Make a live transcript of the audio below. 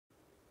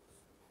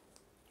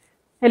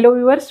Hello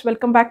viewers,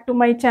 welcome back to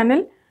my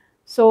channel.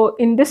 So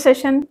in this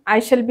session, I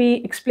shall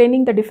be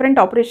explaining the different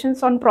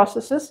operations on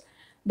processes.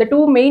 The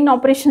two main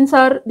operations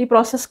are the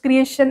process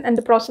creation and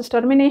the process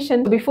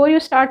termination. Before you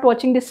start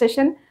watching this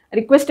session, I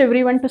request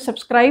everyone to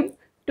subscribe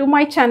to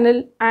my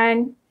channel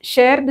and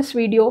share this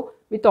video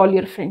with all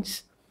your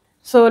friends.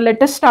 So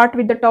let us start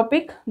with the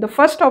topic. The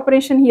first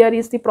operation here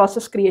is the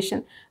process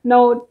creation.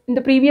 Now in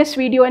the previous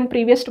video and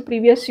previous to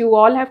previous, you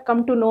all have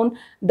come to know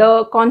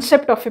the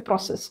concept of a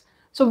process.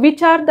 So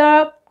which are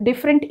the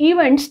different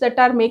events that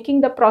are making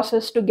the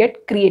process to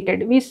get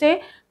created? We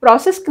say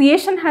process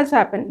creation has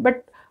happened,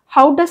 but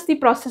how does the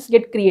process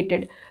get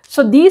created?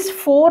 So these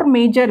four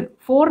major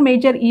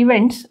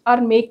events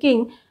are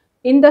making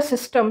in the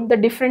system the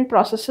different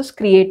processes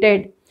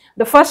created.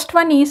 The first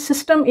one is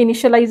system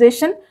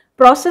initialization.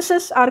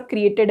 Processes are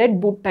created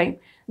at boot time.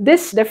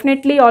 This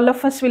definitely all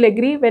of us will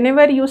agree.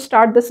 Whenever you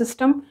start the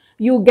system,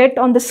 you get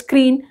on the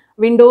screen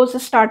Windows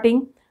is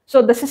starting. So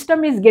the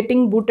system is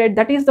getting booted.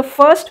 That is the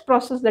first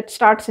process that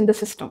starts in the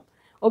system.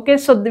 Okay,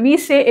 so we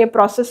say a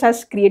process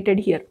has created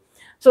here.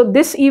 So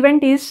this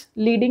event is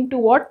leading to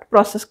what?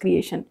 Process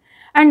creation.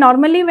 And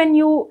normally when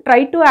you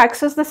try to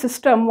access the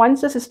system,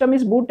 once the system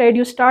is booted,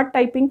 you start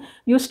typing,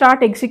 you start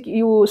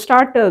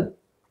giving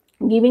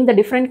the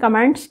different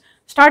commands,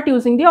 start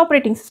using the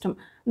operating system.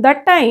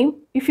 That time,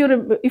 if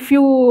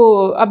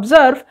you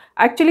observe,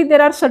 actually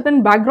there are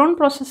certain background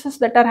processes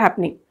that are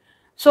happening.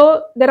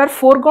 So there are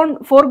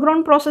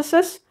foreground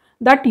processes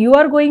that you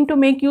are going to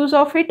make use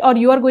of it or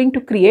you are going to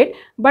create,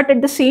 but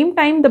at the same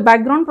time the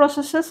background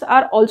processes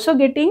are also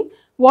getting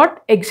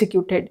what?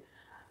 Executed.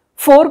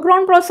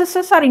 Foreground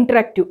processes are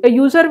interactive. A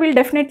user will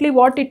definitely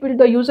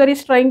the user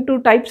is trying to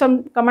type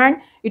some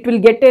command, it will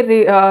get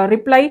a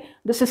reply,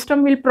 the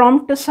system will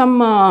prompt some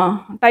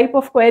type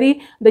of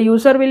query, the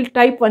user will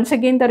type once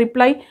again the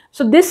reply.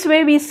 So this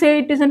way we say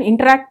it is an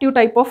interactive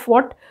type of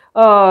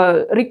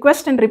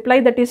request and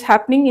reply that is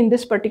happening in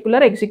this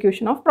particular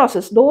execution of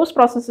process. Those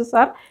processes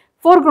are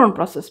foreground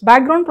process.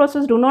 Background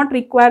process do not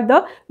require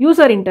the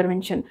user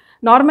intervention.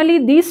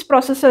 Normally these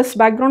processes,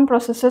 background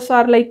processes,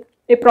 are like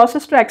a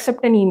process to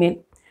accept an email.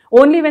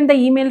 Only when the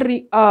email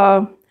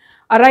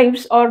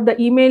arrives or the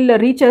email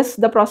reaches,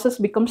 the process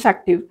becomes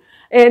active.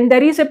 And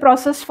there is a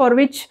process for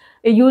which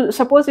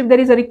suppose if there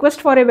is a request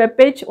for a web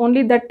page,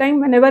 only that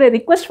time whenever a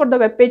request for the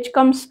web page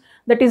comes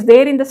that is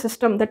there in the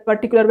system, that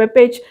particular web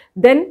page,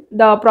 then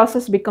the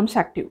process becomes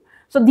active.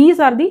 So these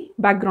are the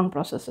background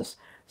processes.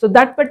 So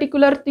that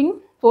particular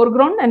thing,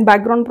 foreground and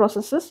background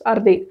processes are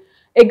there.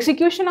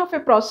 Execution of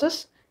a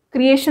process,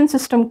 creation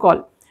system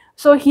call.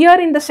 So here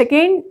in the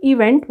second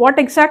event, what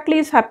exactly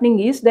is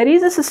happening is there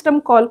is a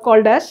system call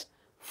called as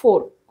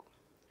fork.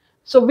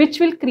 So which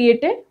will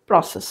create a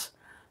process.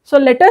 So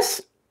let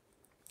us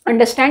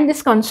understand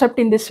this concept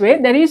in this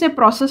way. There is a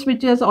process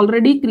which is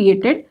already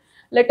created.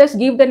 Let us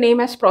give the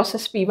name as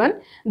process P1.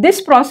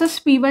 This process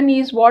P1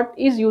 is what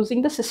is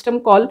using the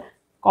system call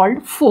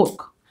called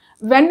fork.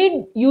 When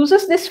it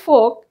uses this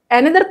fork,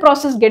 another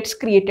process gets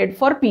created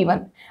for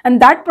P1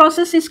 and that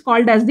process is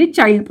called as the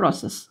child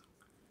process.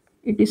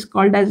 It is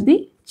called as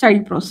the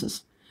child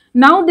process.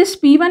 Now this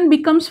P1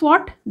 becomes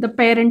what? The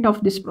parent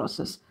of this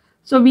process.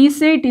 So we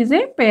say it is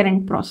a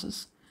parent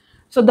process.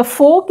 So the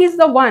fork is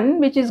the one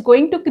which is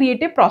going to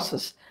create a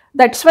process.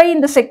 That's why in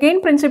the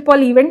second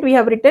principal event we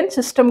have written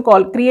system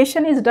call.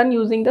 Creation is done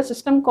using the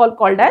system call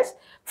called as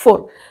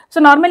fork. So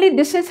normally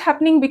this is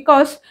happening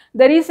because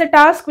there is a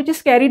task which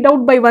is carried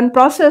out by one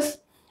process,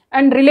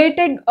 and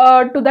related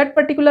to that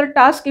particular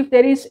task, if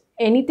there is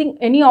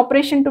any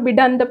operation to be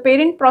done, the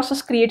parent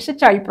process creates a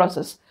child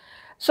process.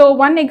 So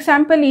one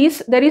example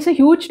is there is a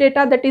huge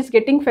data that is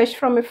getting fetched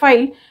from a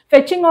file.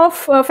 Fetching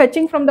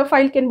from the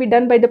file can be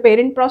done by the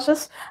parent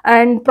process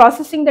and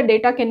processing the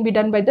data can be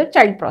done by the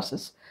child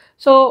process.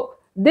 So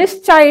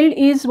this child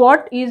is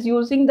what is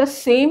using the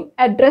same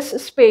address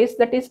space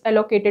that is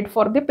allocated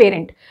for the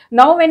parent.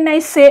 Now when I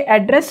say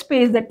address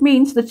space, that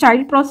means the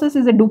child process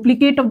is a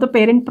duplicate of the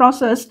parent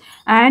process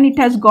and it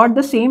has got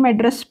the same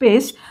address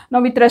space.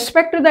 Now with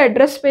respect to the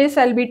address space,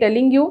 I'll be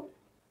telling you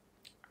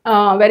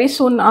very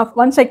soon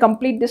once I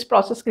complete this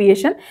process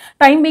creation.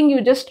 Time being,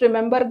 you just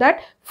remember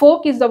that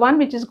fork is the one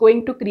which is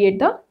going to create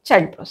the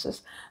child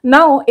process.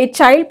 Now a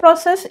child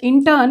process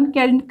in turn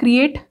can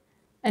create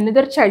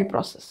another child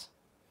process,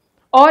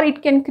 or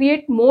it can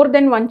create more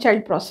than one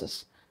child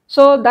process.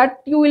 So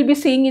that you will be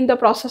seeing in the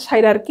process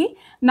hierarchy.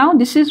 Now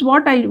this is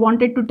what I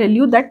wanted to tell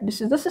you, that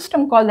this is the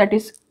system call that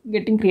is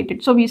getting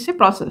created. So we say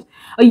process.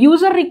 A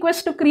user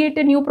request to create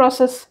a new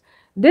process.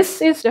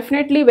 This is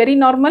definitely very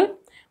normal.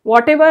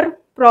 Whatever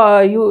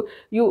you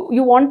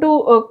want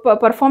to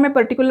perform a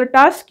particular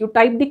task, you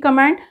type the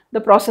command, the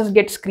process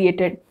gets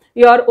created.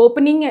 You are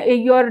opening,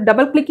 you are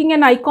double clicking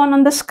an icon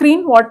on the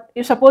screen.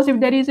 Suppose if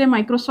there is a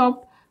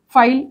Microsoft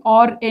file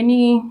or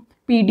any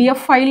PDF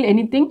file,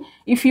 anything,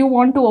 if you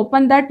want to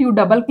open that, you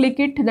double click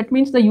it. That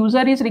means the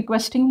user is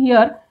requesting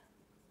here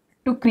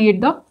to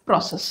create the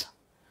process.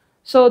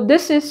 So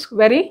this is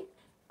very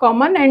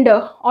common and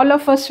all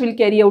of us will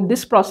carry out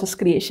this process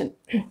creation.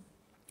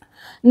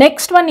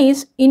 Next one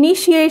is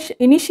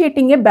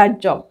initiating a batch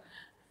job.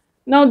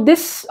 Now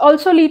this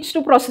also leads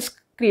to process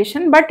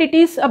creation, but it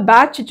is a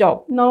batch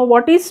job. Now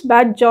what is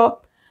batch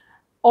job?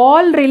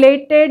 All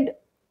related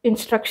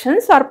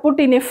instructions are put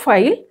in a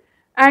file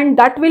and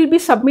that will be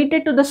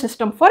submitted to the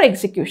system for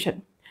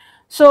execution.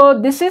 So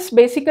this is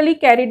basically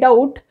carried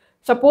out.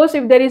 Suppose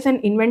if there is an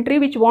inventory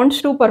which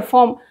wants to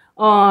perform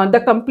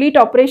the complete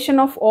operation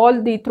of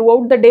all the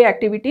throughout the day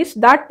activities,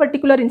 that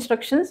particular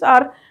instructions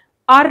are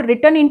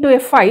written into a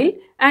file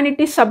and it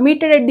is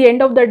submitted at the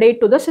end of the day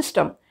to the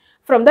system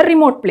from the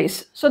remote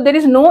place. So there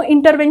is no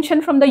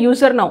intervention from the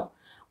user now.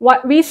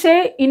 What we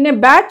say, in a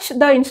batch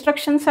the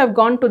instructions have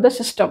gone to the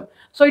system.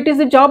 So it is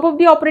the job of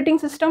the operating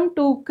system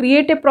to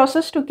create a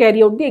process to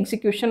carry out the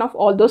execution of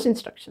all those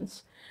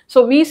instructions.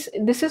 So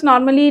this is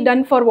normally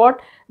done for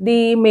what?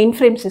 The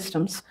mainframe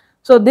systems.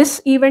 So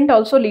this event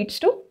also leads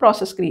to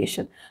process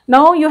creation.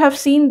 Now you have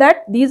seen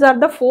that these are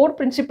the 4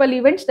 principal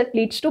events that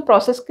leads to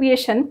process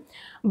creation.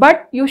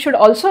 But you should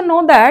also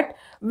know that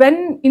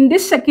when in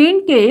this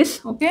second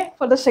case, okay,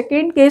 for the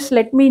second case,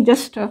 let me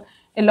just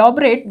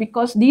elaborate,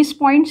 because these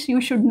points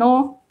you should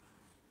know,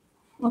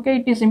 okay,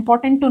 it is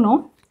important to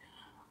know.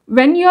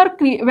 When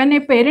a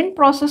parent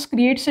process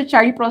creates a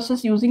child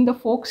process using the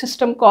fork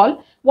system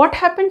call, what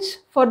happens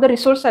for the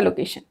resource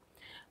allocation?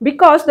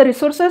 Because the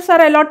resources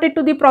are allotted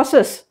to the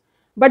process,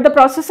 but the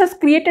process has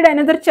created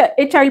another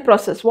a child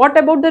process. What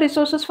about the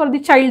resources for the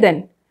child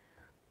then?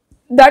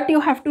 That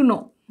you have to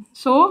know.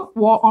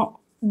 So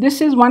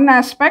this is one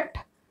aspect,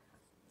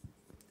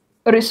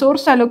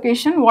 resource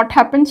allocation, what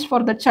happens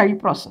for the child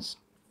process.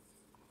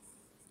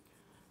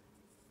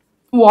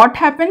 What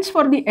happens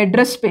for the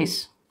address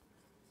space?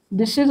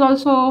 This is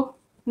also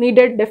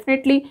needed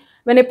definitely.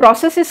 When a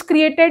process is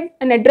created,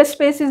 an address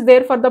space is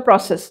there for the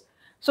process.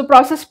 So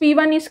process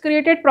P1 is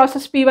created,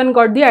 process P1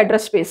 got the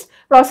address space.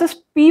 Process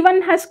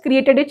P1 has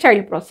created a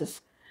child process.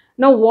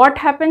 Now what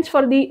happens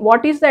for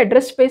what is the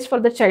address space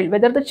for the child?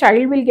 Whether the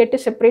child will get a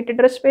separate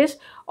address space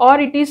or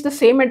it is the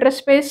same address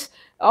space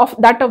of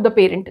that of the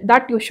parent,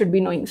 that you should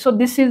be knowing. So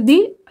this is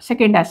the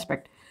second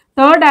aspect.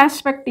 Third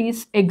aspect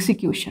is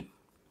execution.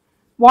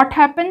 What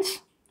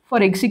happens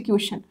for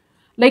execution?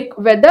 Like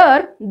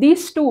whether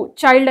these two,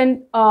 child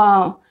and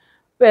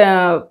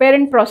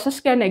parent process,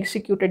 can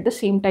execute at the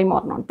same time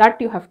or not, that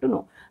you have to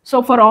know.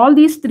 So for all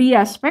these 3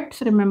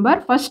 aspects,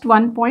 remember, first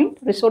one point,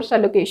 resource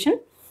allocation.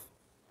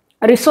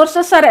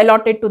 Resources are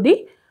allotted to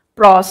the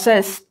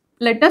process.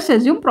 Let us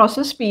assume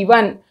process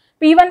P1.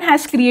 P1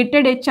 has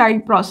created a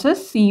child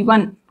process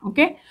C1.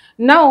 Okay.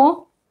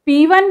 Now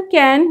P1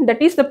 can,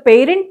 that is the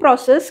parent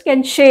process,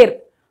 can share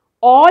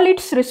all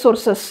its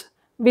resources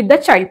with the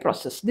child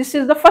process. This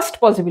is the first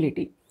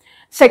possibility.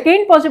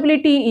 Second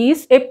possibility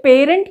is a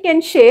parent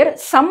can share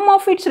some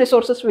of its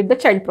resources with the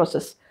child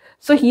process.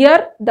 So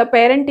here the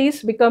parent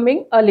is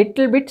becoming a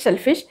little bit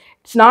selfish.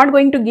 It's not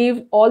going to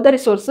give all the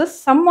resources,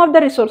 some of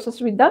the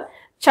resources with the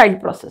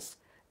child process.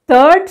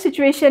 Third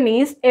situation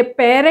is a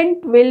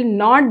parent will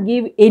not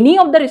give any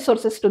of the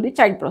resources to the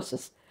child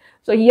process.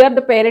 So here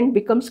the parent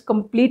becomes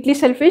completely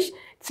selfish.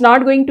 It's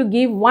not going to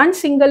give one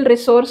single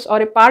resource or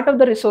a part of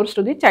the resource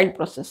to the child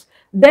process.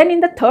 Then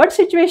in the third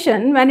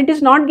situation, when it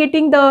is not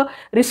getting the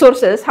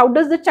resources, how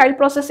does the child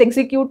process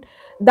execute?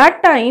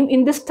 That time,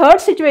 in this third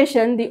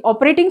situation, the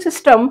operating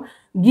system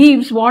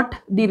gives what?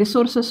 The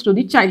resources to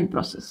the child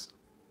process.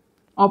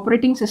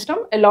 Operating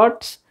system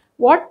allots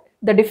what?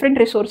 The different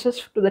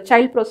resources to the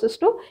child process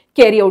to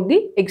carry out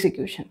the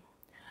execution.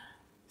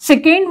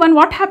 Second one,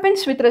 what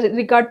happens with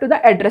regard to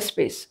the address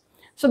space?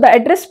 So the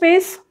address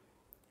space,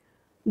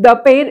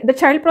 the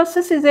child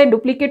process is a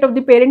duplicate of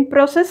the parent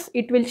process.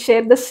 It will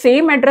share the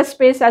same address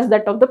space as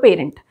that of the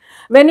parent.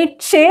 When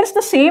it shares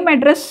the same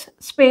address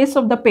space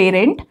of the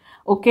parent,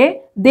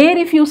 okay, there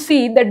if you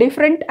see the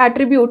different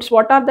attributes,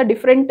 what are the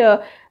different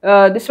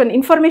this one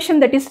information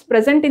that is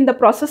present in the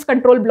process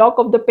control block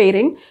of the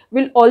parent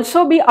will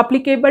also be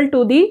applicable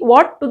to the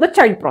what? To the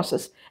child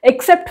process,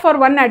 except for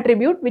one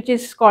attribute which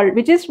is called,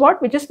 which is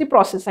what? Which is the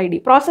process ID.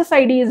 Process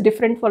ID is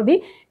different for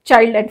the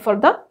child and for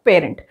the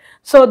parent.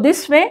 So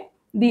this way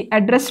the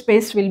address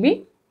space will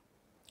be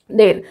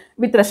there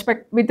with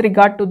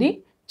regard to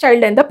the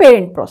child and the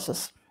parent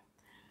process.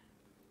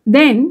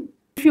 Then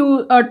if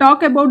you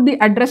talk about the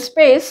address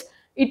space,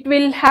 it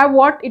will have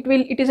what?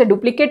 It is a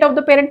duplicate of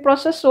the parent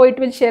process, so it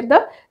will share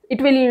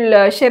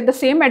the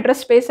same address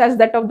space as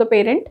that of the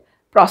parent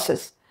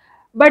process.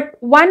 But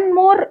one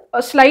more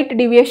slight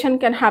deviation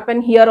can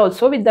happen here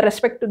also with the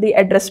respect to the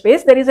address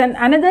space. There is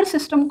another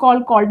system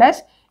called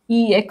as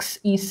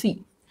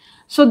EXEC.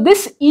 So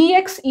this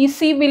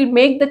EXEC will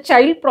make the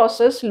child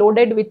process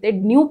loaded with a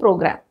new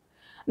program.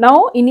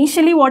 Now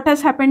initially what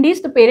has happened is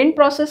the parent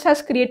process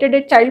has created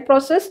a child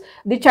process.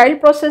 The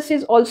child process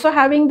is also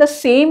having the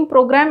same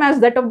program as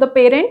that of the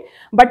parent,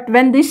 but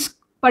when this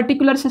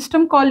particular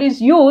system call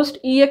is used,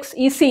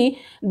 exec,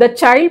 the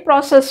child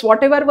process,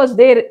 whatever was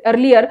there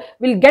earlier,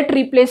 will get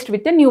replaced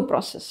with a new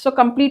process. So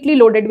completely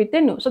loaded with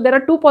a new. So there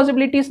are two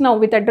possibilities now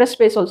with address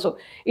space also.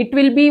 It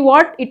will be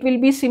what? It will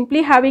be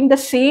simply having the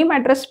same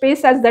address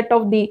space as that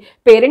of the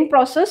parent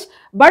process,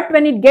 but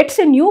when it gets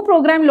a new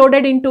program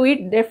loaded into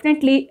it,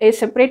 definitely a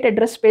separate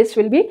address space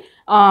will be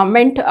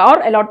meant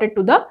or allotted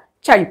to the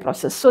child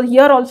process. So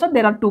here also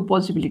there are two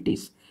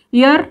possibilities.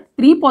 Here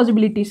three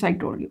possibilities I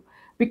told you,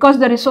 because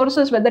the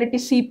resources, whether it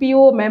is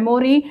CPU,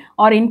 memory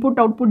or input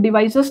output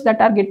devices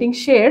that are getting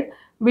shared,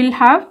 will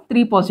have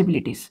three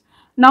possibilities.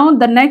 Now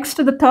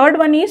the third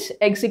one is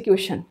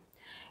execution.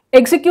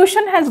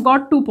 Execution has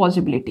got two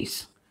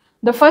possibilities.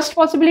 The first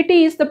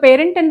possibility is the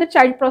parent and the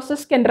child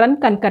process can run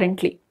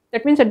concurrently.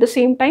 That means at the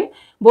same time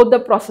both the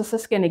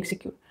processes can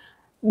execute.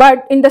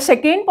 But in the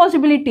second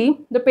possibility,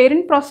 the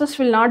parent process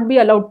will not be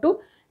allowed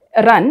to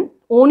run,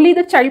 only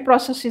the child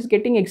process is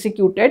getting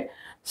executed.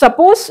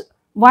 Suppose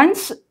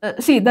once,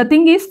 see, the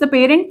thing is, the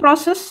parent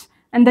process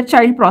and the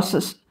child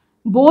process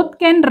both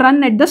can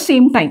run at the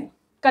same time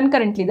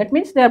concurrently. That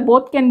means they are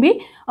both can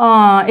be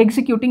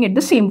executing at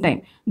the same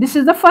time. This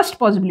is the first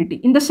possibility.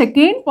 In the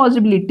second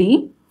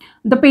possibility,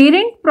 the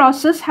parent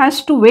process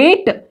has to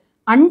wait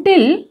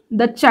until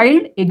the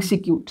child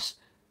executes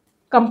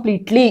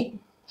completely.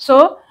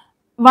 So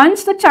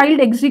once the child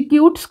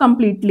executes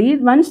completely,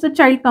 once the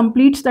child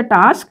completes the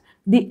task,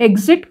 the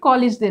exit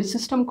call is there,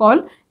 system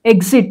call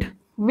exit,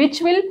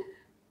 which will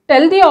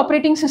tell the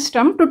operating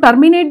system to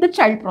terminate the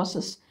child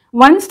process.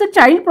 Once the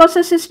child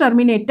process is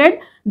terminated,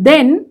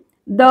 then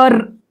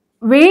the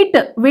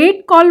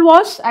wait call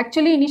was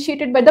actually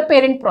initiated by the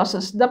parent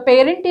process. The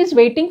parent is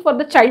waiting for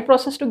the child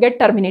process to get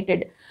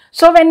terminated.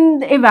 So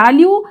when a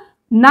value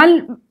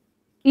null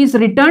is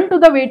returned to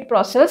the wait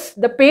process,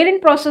 the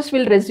parent process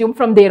will resume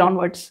from there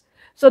onwards.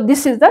 So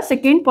this is the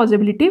second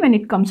possibility when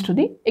it comes to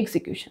the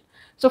execution.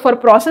 So for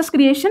process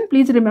creation,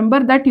 please remember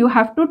that you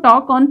have to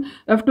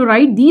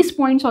write these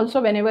points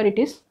also whenever it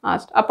is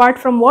asked. Apart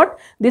from what?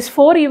 These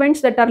four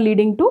events that are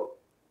leading to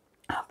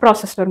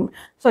process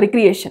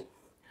creation.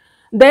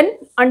 Then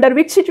under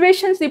which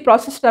situations the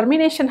process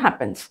termination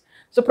happens.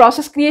 So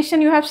process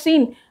creation you have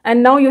seen,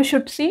 and now you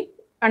should see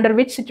under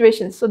which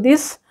situations. So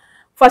this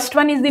first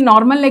one is the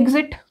normal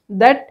exit,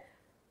 that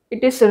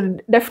it is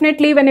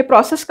definitely when a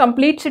process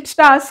completes its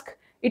task,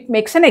 it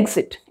makes an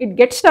exit, it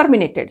gets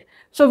terminated.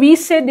 So we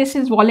say this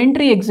is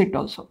voluntary exit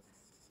also.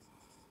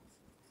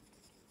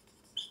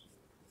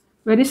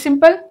 Very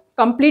simple,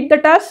 complete the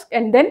task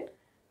and then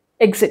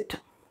exit.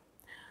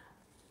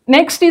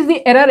 Next is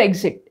the error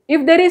exit.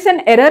 If there is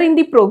an error in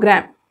the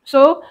program,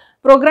 so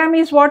program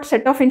is what?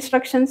 Set of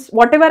instructions,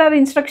 whatever are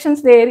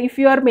instructions there, if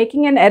you are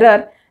making an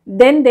error,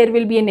 then there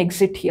will be an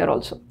exit here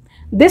also.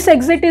 This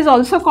exit is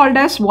also called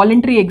as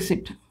voluntary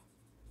exit.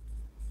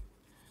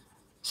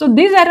 So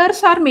these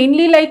errors are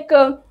mainly like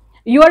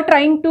you are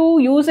trying to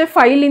use a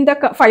file in the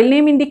file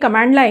name in the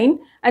command line,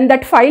 and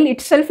that file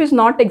itself is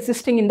not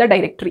existing in the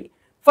directory.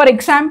 For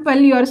example,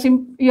 you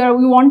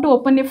want to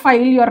open a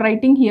file, you are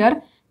writing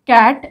here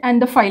cat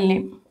and the file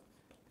name.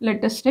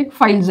 Let us take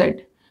file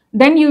Z.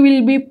 Then you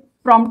will be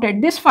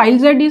prompted, this file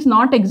Z is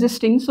not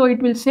existing, so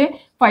it will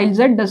say file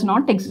Z does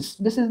not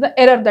exist. This is the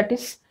error that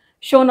is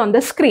shown on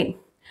the screen.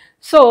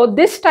 So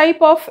this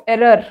type of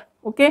error,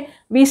 okay,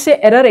 we say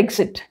error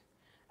exit,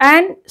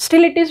 and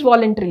still it is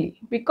voluntarily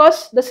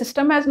because the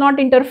system has not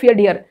interfered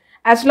here.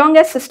 As long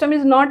as system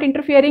is not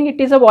interfering, it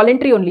is a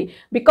voluntary only,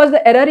 because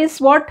the error is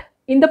what?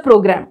 In the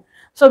program.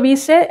 So we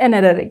say an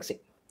error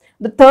exit.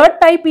 The third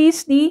type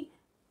is the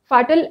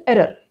fatal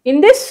error.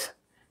 In this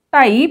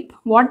type,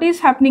 what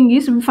is happening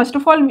is, first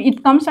of all,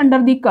 it comes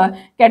under the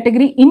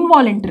category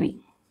involuntary.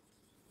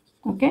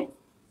 Okay.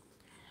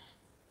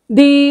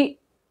 The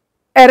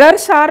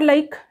errors are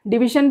like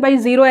division by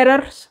zero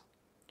errors,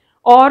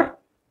 or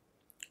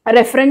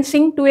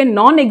referencing to a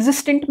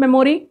non-existent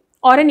memory,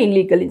 or an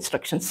illegal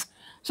instructions.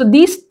 So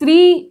these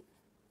three,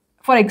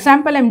 for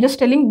example, I am just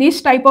telling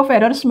these type of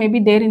errors may be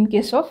there in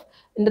case of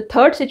in the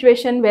third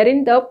situation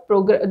wherein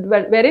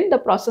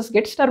the process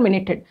gets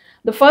terminated.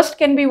 The first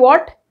can be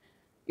what?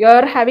 You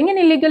are having an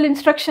illegal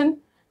instruction.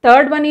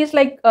 Third one is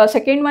like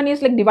second one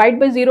is like divide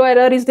by zero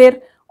error is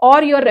there,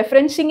 or you are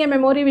referencing a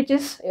memory which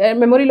is a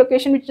memory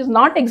location which is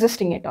not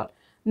existing at all.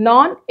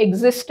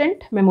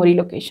 Non-existent memory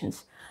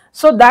locations.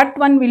 So that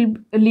one will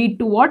lead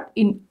to what?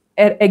 In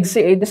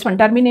this one,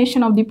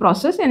 termination of the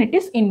process, and it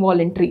is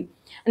involuntary.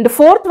 And the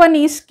fourth one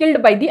is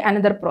killed by the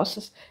another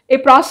process. A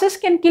process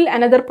can kill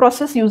another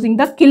process using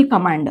the kill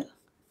command.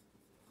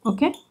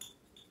 Okay.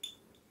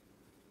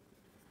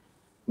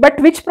 But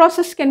which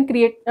process can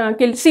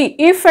kill? See,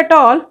 if at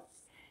all,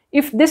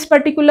 if this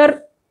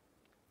particular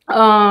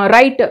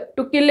right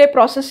to kill a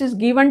process is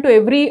given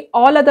to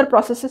all other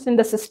processes in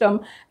the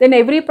system, then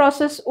every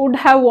process would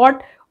have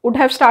what? Would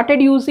have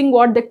started using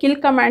what? The kill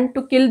command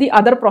to kill the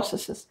other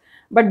processes.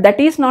 But that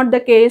is not the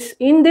case.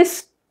 In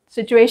this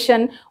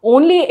situation,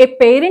 only a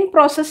parent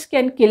process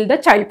can kill the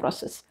child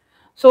process.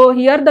 So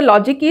here the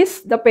logic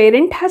is the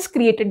parent has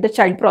created the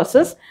child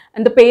process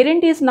and the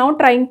parent is now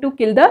trying to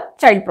kill the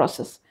child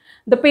process.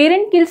 The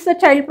parent kills the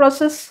child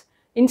process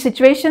in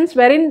situations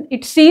wherein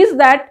it sees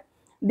that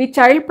the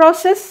child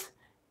process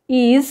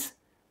is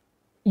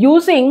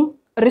using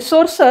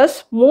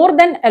resources more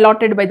than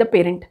allotted by the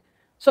parent.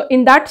 So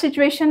in that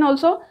situation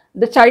also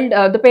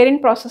the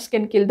parent process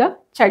can kill the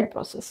child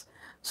process.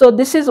 So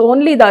this is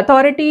only the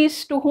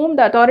authorities to whom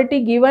the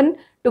authority given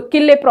to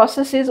kill a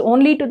process is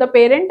only to the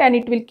parent, and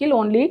it will kill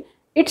only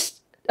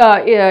its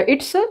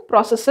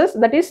processes,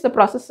 that is the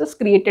processes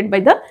created by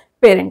the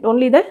parent,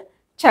 only the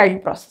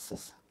child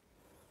processes.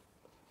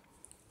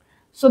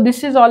 So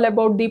this is all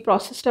about the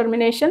process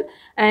termination.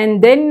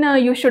 And then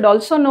you should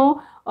also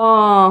know,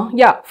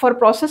 yeah, for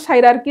process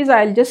hierarchies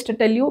I'll just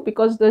tell you,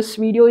 because this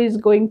video is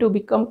going to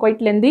become quite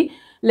lengthy.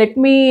 Let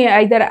me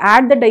either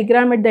add the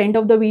diagram at the end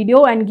of the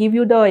video and give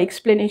you the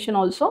explanation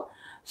also.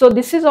 So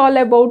this is all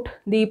about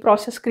the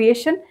process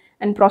creation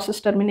and process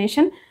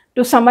termination.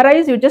 To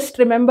summarize, you just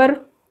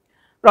remember,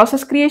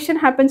 process creation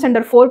happens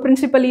under 4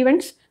 principal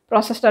events,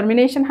 process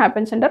termination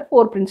happens under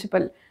 4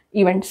 principal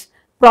events.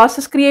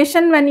 Process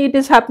creation, when it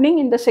is happening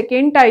in the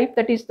second type,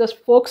 that is the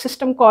fork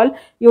system call,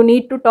 you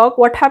need to talk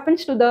what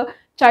happens to the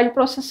child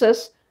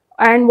processes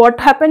and what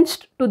happens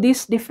to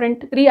these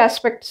different 3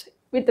 aspects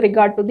with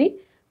regard to the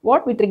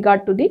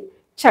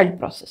child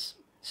process.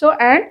 So,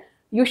 and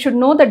you should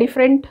know the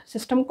different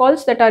system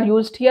calls that are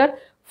used here.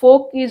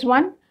 Fork is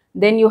one,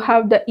 then you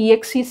have the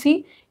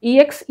EXEC,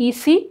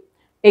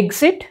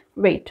 exit,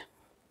 wait.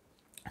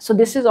 So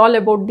this is all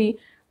about the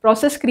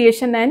process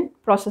creation and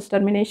process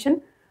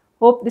termination.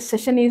 Hope this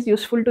session is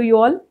useful to you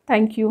all.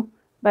 Thank you.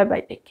 Bye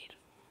bye. Take care.